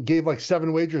 slate. We gave like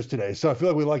 7 wagers today, so I feel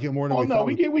like we like it more than we thought.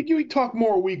 We talked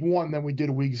more week 1 than we did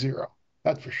week 0.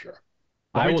 That's for sure.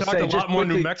 We talked a lot more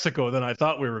New Mexico than I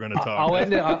thought we were going to talk.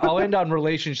 I'll end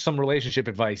on some relationship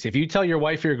advice. If you tell your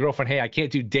wife or your girlfriend, hey, I can't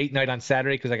do date night on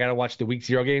Saturday because I got to watch the week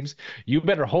 0 games, you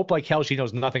better hope like hell she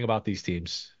knows nothing about these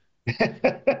teams.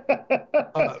 By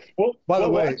the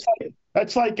way,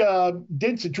 that's like Drew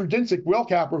Dinsick, Will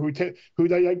Capper, who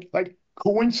like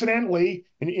coincidentally,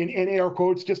 in air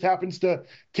quotes, just happens to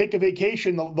take a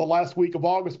vacation the last week of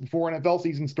August before NFL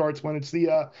season starts, when it's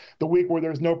the week where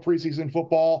there's no preseason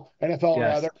football, NFL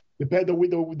Yes. rather.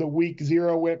 The week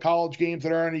 0 where college games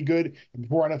that aren't any good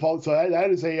before NFL. So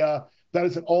that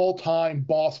is an all-time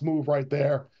boss move right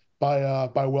there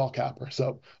by Will Capper.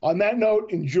 So on that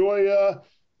note, enjoy the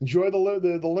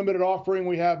limited offering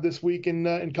we have this week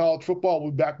in college football.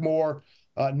 We'll be back more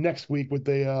next week with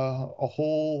a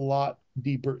whole lot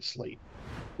deeper slate.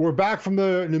 we're back from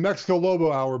the New Mexico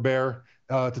Lobo Hour, Bear,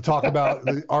 to talk about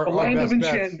our best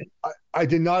bets. I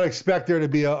did not expect there to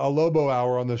be a Lobo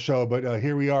Hour on the show, but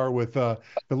here we are with the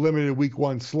limited week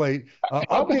 1 slate. How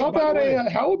about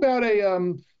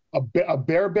a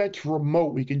Bear Bets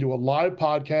remote? We can do a live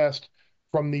podcast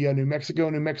from the New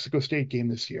Mexico State game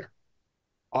this year.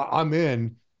 I'm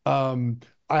in.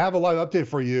 I have a live update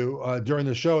for you during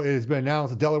the show. It has been announced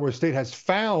that Delaware State has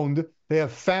found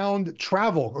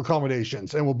travel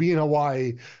accommodations and will be in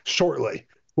Hawaii shortly.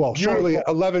 Well, shortly,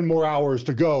 11 more hours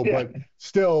to go, yeah, but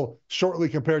still shortly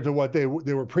compared to what they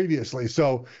were previously.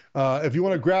 So if you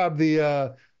want to grab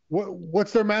the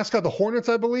what's their mascot? The Hornets,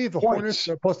 I believe. The Hornets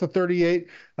plus the 38.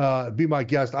 Be my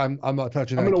guest. I'm not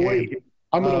touching that. I'm going to wait.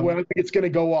 I'm going to wait. I think it's going to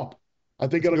go up. I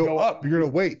think it'll go up. You're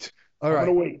going to wait. All right. I'm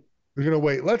going to wait. We're going to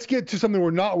wait. Let's get to something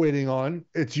we're not waiting on.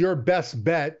 It's your best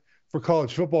bet for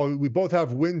college football. We both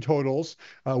have win totals.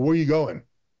 Where are you going?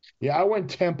 Yeah, I went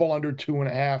Temple under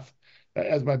 2.5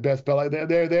 as my best bet.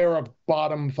 They're a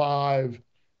bottom 5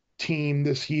 team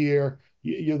this year.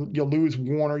 You lose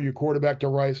Warner, your quarterback, to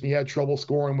Rice, and you had trouble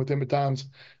scoring with him at times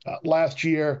last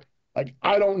year. Like,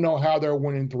 I don't know how they're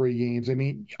winning 3 games. I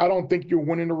mean, I don't think you're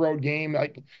winning a road game.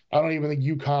 I don't even think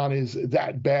UConn is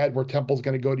that bad where Temple's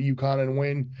going to go to UConn and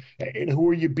win. And who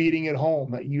are you beating at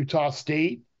home? Utah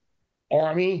State,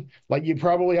 Army? Like, you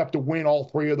probably have to win all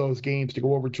 3 of those games to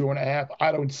go over 2.5.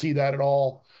 I don't see that at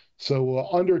all. So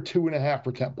under 2.5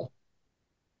 for Temple.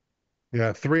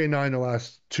 Yeah, 3-9 the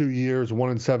last 2 years,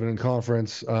 1-7 in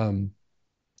conference.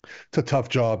 It's a tough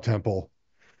job, Temple.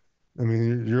 I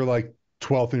mean, you're like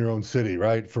 12th in your own city,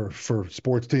 right? For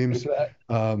sports teams,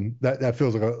 that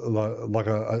feels like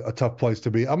a tough place to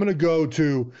be. I'm going to go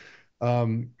to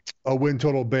a win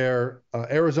total, Bear.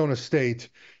 Arizona State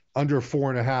under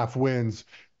 4.5 wins.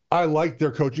 I like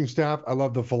their coaching staff. I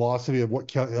love the philosophy of what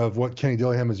Kenny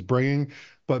Dillingham is bringing.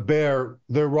 But Bear,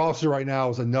 their roster right now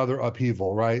is another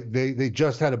upheaval, right? They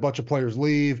just had a bunch of players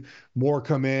leave, more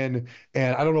come in,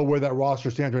 and I don't know where that roster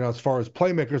stands right now as far as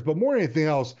playmakers. But more than anything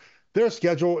else, their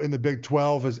schedule in the Big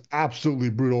 12 is absolutely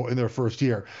brutal in their first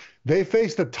year. They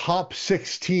face the top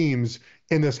 6 teams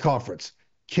in this conference: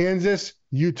 Kansas,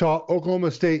 Utah,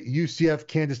 Oklahoma State, UCF,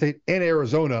 Kansas State, and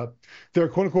Arizona. Their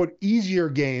quote-unquote easier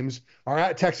games are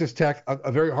at Texas Tech, a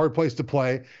very hard place to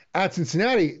play. At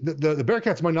Cincinnati, the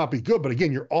Bearcats might not be good, but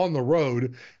again, you're on the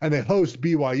road, and they host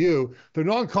BYU. Their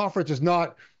non-conference is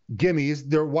not gimmies.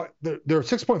 They're a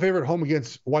 6-point favorite at home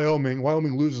against Wyoming.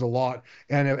 Wyoming loses a lot,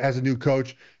 and as a new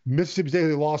coach. Mississippi State,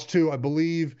 they lost to, I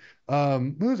believe,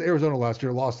 who was Arizona last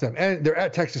year? Lost them. And they're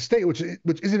at Texas State, which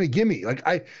isn't a gimme.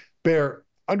 Bear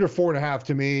under 4.5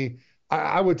 to me.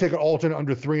 I would take an alternate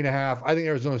under 3.5. I think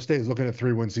Arizona State is looking at a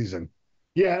 3-win season.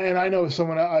 Yeah, and I know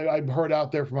someone I've heard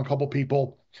out there from a couple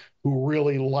people who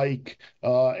really like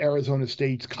Arizona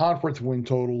State's conference win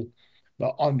total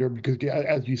under, because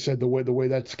as you said, the way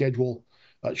that schedule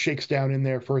shakes down in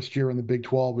their first year in the Big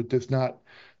 12, it does not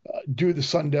do the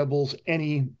Sun Devils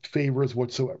any favors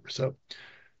whatsoever. So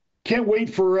Can't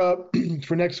wait for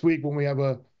next week when we have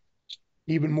a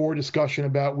even more discussion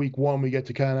about week one. We get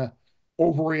to kind of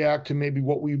overreact to maybe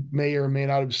what we may or may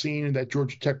not have seen in that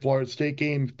Georgia Tech Florida State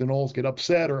game. If the Noles get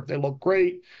upset or if they look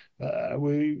great,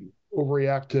 we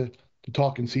overreact to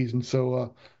talking season.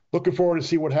 So looking forward to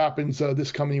see what happens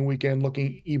this coming weekend,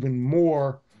 looking even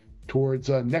more towards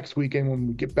next weekend when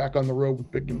we get back on the road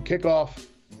with Big Noon Kickoff,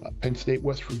 Penn State,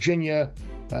 West Virginia.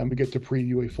 We get to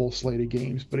preview a full slate of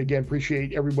games. But again,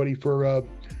 appreciate everybody for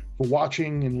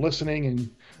watching and listening and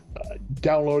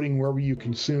downloading wherever you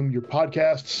consume your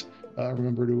podcasts.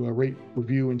 Remember to rate,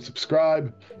 review, and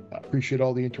subscribe. Appreciate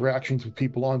all the interactions with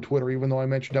people on Twitter, even though I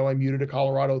mentioned how I muted a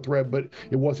Colorado thread, but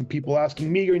it wasn't people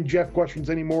asking me and Jeff questions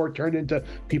anymore. It turned into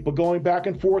people going back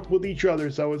and forth with each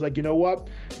other. So I was like, you know what?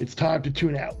 It's time to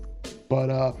tune out.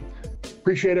 But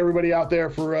appreciate everybody out there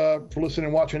for listening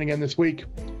and watching again this week.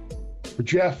 For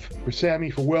Jeff, for Sammy,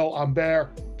 for Will, I'm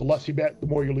Bear. The less you bet, the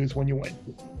more you lose when you win.